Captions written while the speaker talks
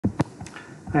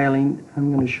Hi Eileen,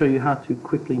 I'm going to show you how to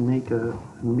quickly make a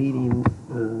meeting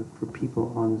for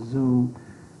people on Zoom.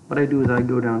 What I do is I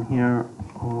go down here,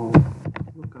 I'll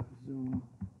look up Zoom,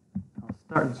 I'll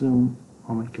start Zoom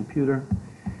on my computer.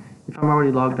 If I'm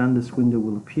already logged on, this window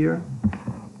will appear.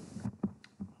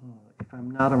 If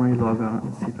I'm not already logged on,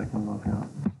 let's see if I can log out.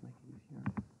 Let's make it easier.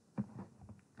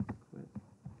 Quit.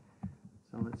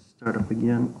 So let's start up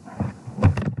again.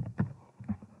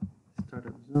 Start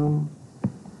up Zoom.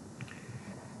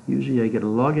 Usually I get a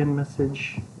login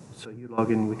message, so you log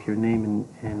in with your name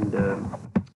and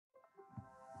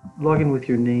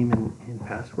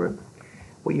password.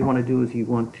 What you want to do is you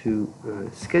want to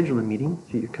schedule a meeting.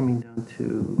 So you're coming down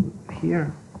to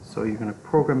here, so you're going to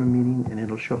program a meeting and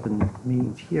it'll show up in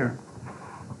meetings here.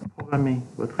 Programmer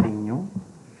votre réunion.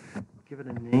 Give it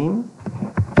a name.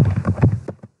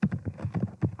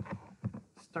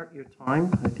 Start your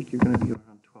time. I think you're going to be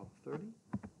around 12:30.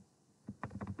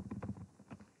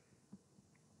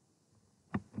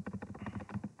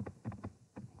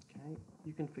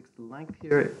 You can fix the length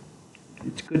here.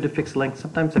 It's good to fix the length.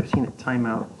 Sometimes I've seen it time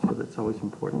out, so that's always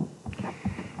important.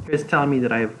 Here it's telling me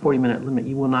that I have a 40-minute limit.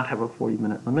 You will not have a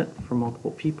 40-minute limit for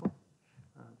multiple people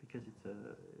because it's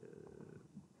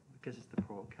the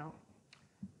pro account.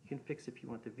 You can fix if you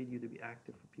want the video to be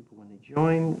active for people when they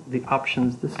join. The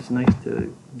options, this is nice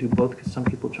to do both because some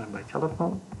people join by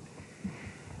telephone.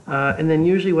 And then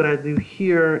usually what I do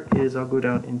here is I'll go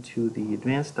down into the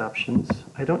advanced options.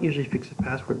 I don't usually fix a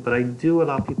password, but I do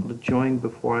allow people to join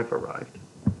before I've arrived.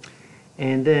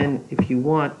 And then if you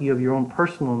want, you have your own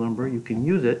personal number, you can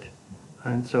use it.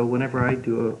 And so whenever I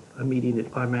do a meeting,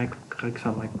 it automatically clicks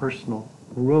on my personal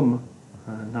room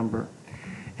number.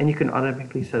 And you can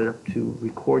automatically set it up to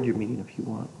record your meeting if you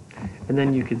want. And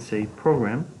then you can say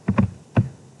program.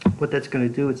 What that's going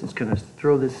to do is it's going to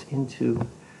throw this into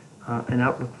an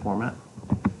Outlook format,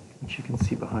 which you can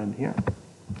see behind here.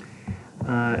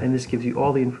 And this gives you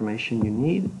all the information you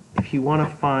need. If you want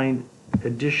to find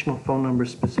additional phone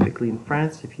numbers specifically in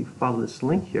France, if you follow this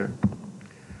link here,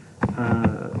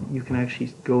 you can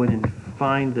actually go in and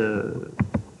find the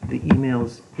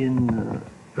emails in, the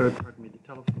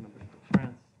telephone numbers for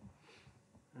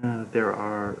France. There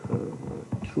are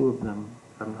 2 of them,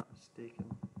 if I'm not mistaken.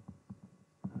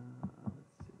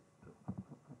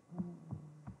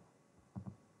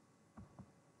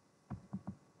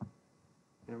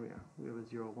 There we are. We have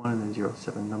a 01 and a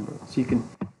 07 number. So you can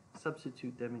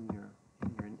substitute them in your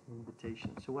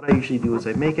invitation. So what I usually do is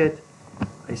I make it,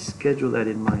 I schedule that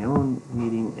in my own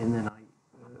meeting, and then I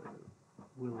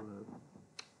will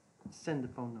send the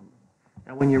phone number.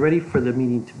 Now when you're ready for the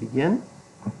meeting to begin,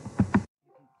 you can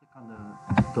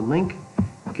click on the link.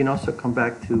 You can also come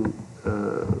back to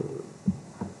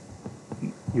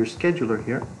your scheduler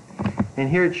here. And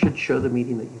here it should show the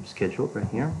meeting that you've scheduled right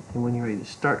here. And when you're ready to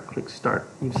start, click start.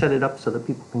 You've set it up so that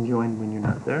people can join when you're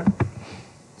not there.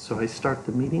 So I start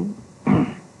the meeting.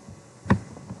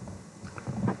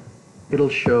 It'll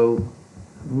show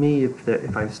me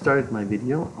if I've started my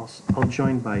video. I'll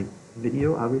join by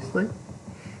video, obviously.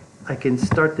 I can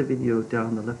start the video down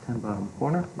in the left-hand bottom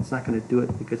corner. It's not going to do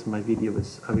it because my video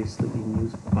is obviously being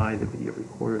used by the video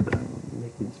recorder that I'm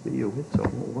making this video with, so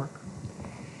it won't work.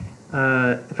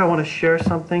 If I want to share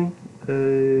something,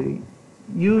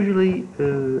 usually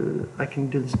I can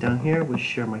do this down here with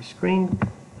share my screen.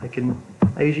 I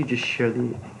usually just share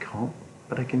the écran,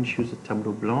 but I can choose a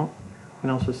tableau blanc. I can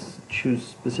also choose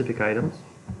specific items.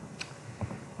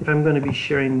 If I'm going to be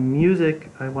sharing music,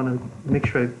 I want to make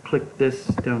sure I click this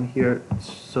down here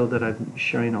so that I'm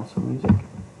sharing also music.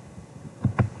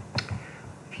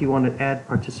 If you want to add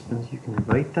participants, you can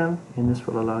invite them, and this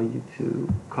will allow you to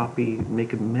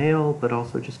make a mail, but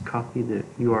also just copy the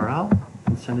URL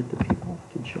and send it to people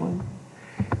to join.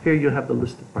 Here you'll have the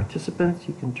list of participants.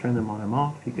 You can turn them on and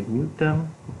off. You can mute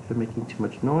them if they're making too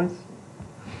much noise.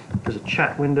 There's a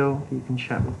chat window. You can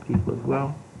chat with people as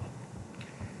well.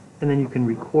 And then you can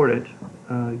record it,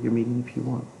 your meeting if you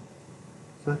want.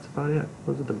 So that's about it.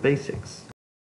 Those are the basics.